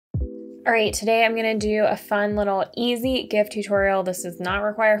All right, today I'm gonna do a fun little easy GIF tutorial. This does not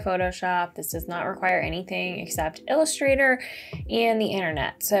require Photoshop. This does not require anything except Illustrator and the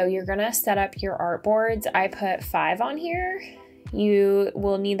internet. So you're gonna set up your artboards. I put 5 on here. You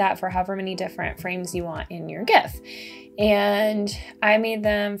will need that for however many different frames you want in your GIF. And I made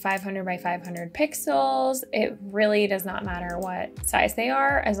them 500 by 500 pixels. It really does not matter what size they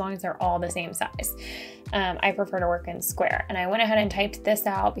are as long as they're all the same size. I prefer to work in square, and I went ahead and typed this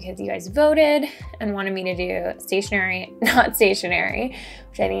out because you guys voted and wanted me to do stationary, not stationary,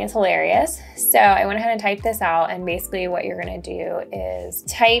 which I think is hilarious. So I went ahead and typed this out, and basically what you're gonna do is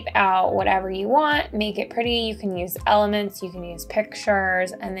type out whatever you want, make it pretty. You can use elements, you can use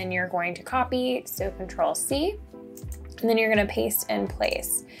pictures, and then you're going to copy, so Control C, and then you're gonna paste in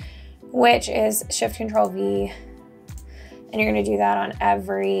place, which is Shift Control V, and you're gonna do that on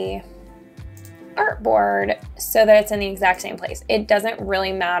every artboard so that it's in the exact same place. It doesn't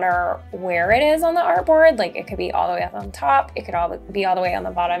really matter where it is on the artboard. Like, it could be all the way up on top, it could be all the way on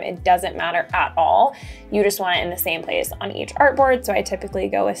the bottom. It doesn't matter at all. You just want it in the same place on each artboard. So I typically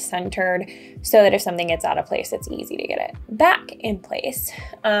go with centered so that if something gets out of place, it's easy to get it back in place.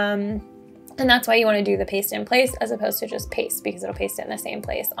 And that's why you want to do the paste in place as opposed to just paste, because it'll paste it in the same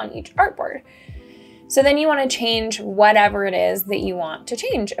place on each artboard. So then you want to change whatever it is that you want to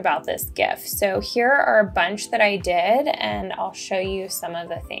change about this GIF. So here are a bunch that I did, and I'll show you some of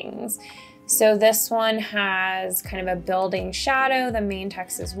the things. So this one has kind of a building shadow. The main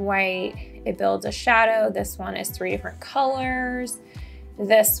text is white. It builds a shadow. This one is 3 different colors.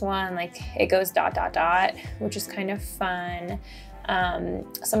 This one, like, it goes ... which is kind of fun.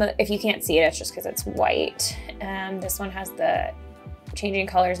 If you can't see it, it's just because it's white. This one has the changing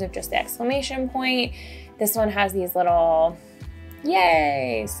colors of just the exclamation point. This one has these little,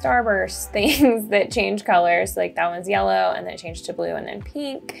 yay, starburst things that change colors. Like, that one's yellow, and then it changed to blue and then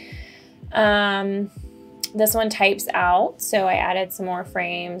pink. This one types out, so I added some more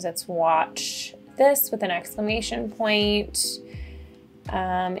frames. It's watch this with an exclamation point.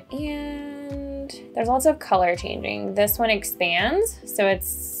 And there's lots of color changing. This one expands, so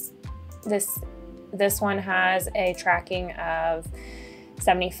it's this one has a tracking of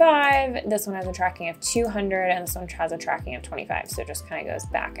 75, this one has a tracking of 200, and this one has a tracking of 25, so it just kind of goes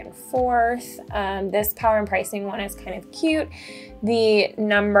back and forth. This power and pricing one is kind of cute. The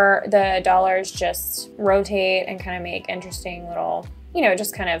dollars just rotate and kind of make interesting little,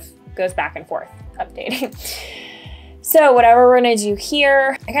 just kind of goes back and forth, updating. So whatever we're gonna do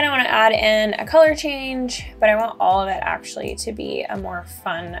here, I kind of want to add in a color change, but I want all of it actually to be a more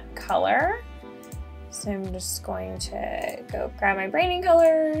fun color. So I'm just going to go grab my branding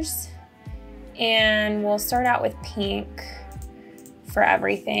colors, and we'll start out with pink for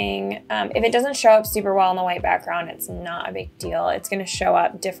everything. If it doesn't show up super well on the white background, it's not a big deal. It's gonna show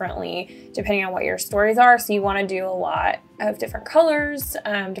up differently depending on what your stories are. So you wanna do a lot of different colors,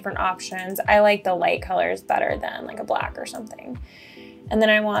 different options. I like the light colors better than like a black or something. And then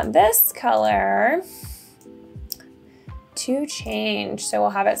I want this color to change. So we'll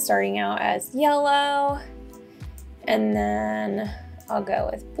have it starting out as yellow, and then I'll go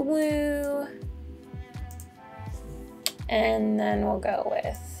with blue, and then we'll go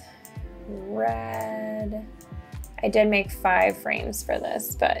with red. I did make 5 frames for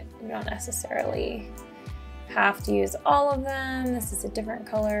this, but you don't necessarily have to use all of them. This is a different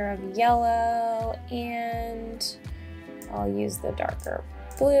color of yellow, and I'll use the darker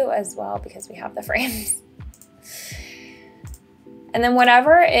blue as well because we have the frames. And then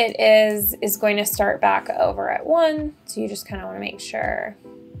whatever it is going to start back over at 1. So you just kind of want to make sure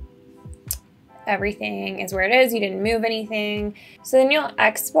everything is where it is. You didn't move anything. So then you'll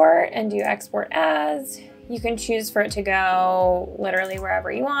export and do export as. You can choose for it to go literally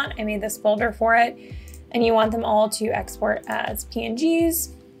wherever you want. I made this folder for it, and you want them all to export as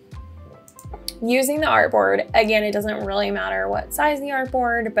PNGs. Using the artboard, again, it doesn't really matter what size the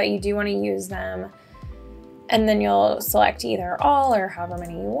artboard, but you do want to use them. And then you'll select either all or however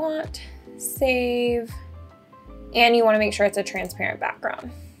many you want, save, and you want to make sure it's a transparent background.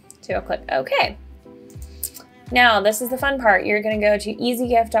 So you'll click OK. Now, this is the fun part. You're going to go to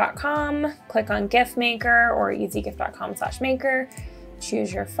easygif.com, click on GIF Maker or easygif.com/maker,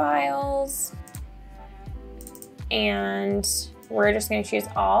 choose your files, and we're just going to choose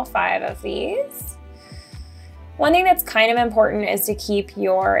all 5 of these. One thing that's kind of important is to keep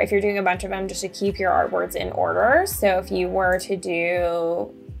if you're doing a bunch of them, just to keep your artboards in order. So if you were to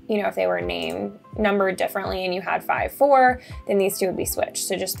do, if they were numbered differently and you had 5, 4, then these 2 would be switched.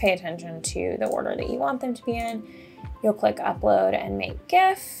 So just pay attention to the order that you want them to be in. You'll click upload and make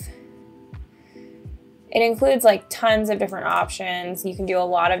GIF. It includes like tons of different options. You can do a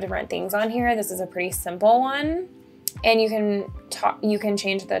lot of different things on here. This is a pretty simple one. And you can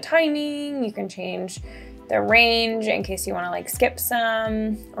change the timing, you can change the range in case you want to like skip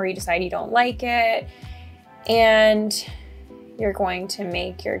some or you decide you don't like it. And you're going to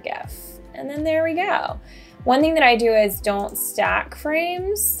make your GIF. And then there we go. One thing that I do is don't stack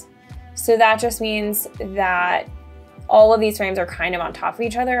frames. So that just means that all of these frames are kind of on top of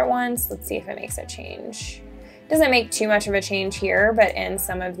each other at once. Let's see if it makes a change. It doesn't make too much of a change here, but in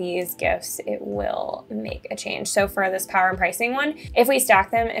some of these GIFs, it will make a change. So for this power and pricing one, if we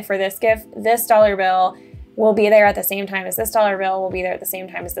stack them, if for this GIF, this dollar bill will be there at the same time as this dollar bill, will be there at the same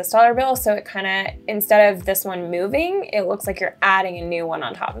time as this dollar bill. So it kind of, instead of this one moving, it looks like you're adding a new one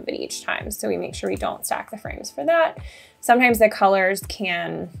on top of it each time. So we make sure we don't stack the frames for that. Sometimes the colors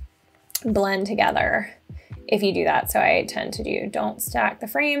can blend together if you do that. So I tend to do don't stack the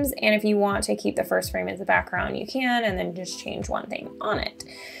frames. And if you want to keep the first frame as the background, you can, and then just change one thing on it.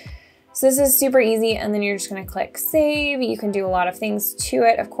 So this is super easy. And then you're just going to click save. You can do a lot of things to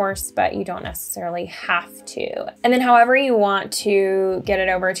it, of course, but you don't necessarily have to. And then however you want to get it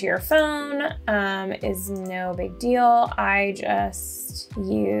over to your phone is no big deal. I just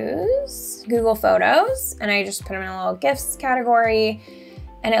use Google Photos and I just put them in a little GIFs category,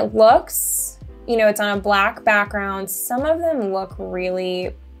 and it looks, you know, it's on a black background. Some of them look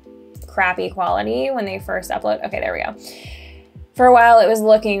really crappy quality when they first upload. Okay, there we go. For a while, it was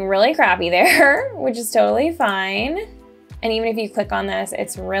looking really crappy there, which is totally fine. And even if you click on this,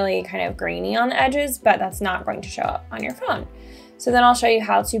 it's really kind of grainy on the edges, but that's not going to show up on your phone. So then I'll show you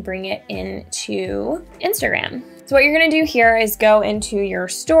how to bring it into Instagram. So what you're gonna do here is go into your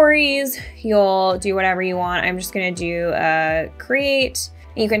stories. You'll do whatever you want. I'm just gonna do create.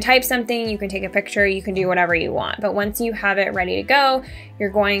 You can type something, you can take a picture, you can do whatever you want. But once you have it ready to go, you're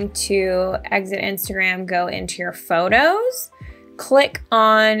going to exit Instagram, go into your photos, click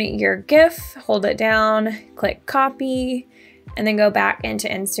on your GIF, hold it down, click copy, and then go back into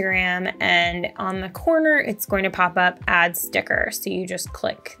Instagram, and on the corner, it's going to pop up add sticker. So you just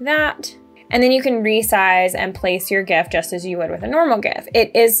click that, and then you can resize and place your GIF just as you would with a normal GIF.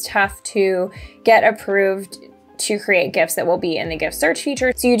 It is tough to get approved to create GIFs that will be in the GIF search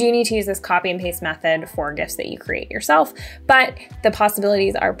feature. So you do need to use this copy and paste method for GIFs that you create yourself, but the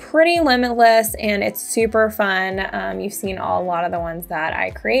possibilities are pretty limitless and it's super fun. You've seen a lot of the ones that I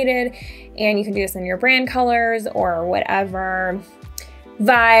created, and you can do this in your brand colors or whatever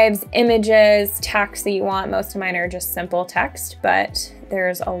vibes, images, text that you want. Most of mine are just simple text, but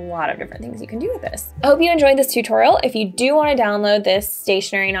there's a lot of different things you can do with this. I hope you enjoyed this tutorial. If you do want to download this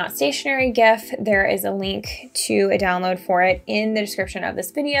stationary, not stationary GIF, there is a link to a download for it in the description of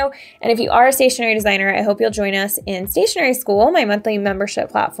this video. And if you are a stationery designer, I hope you'll join us in Stationery School, my monthly membership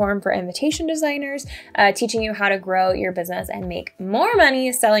platform for invitation designers, teaching you how to grow your business and make more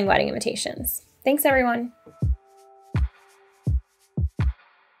money selling wedding invitations. Thanks, everyone.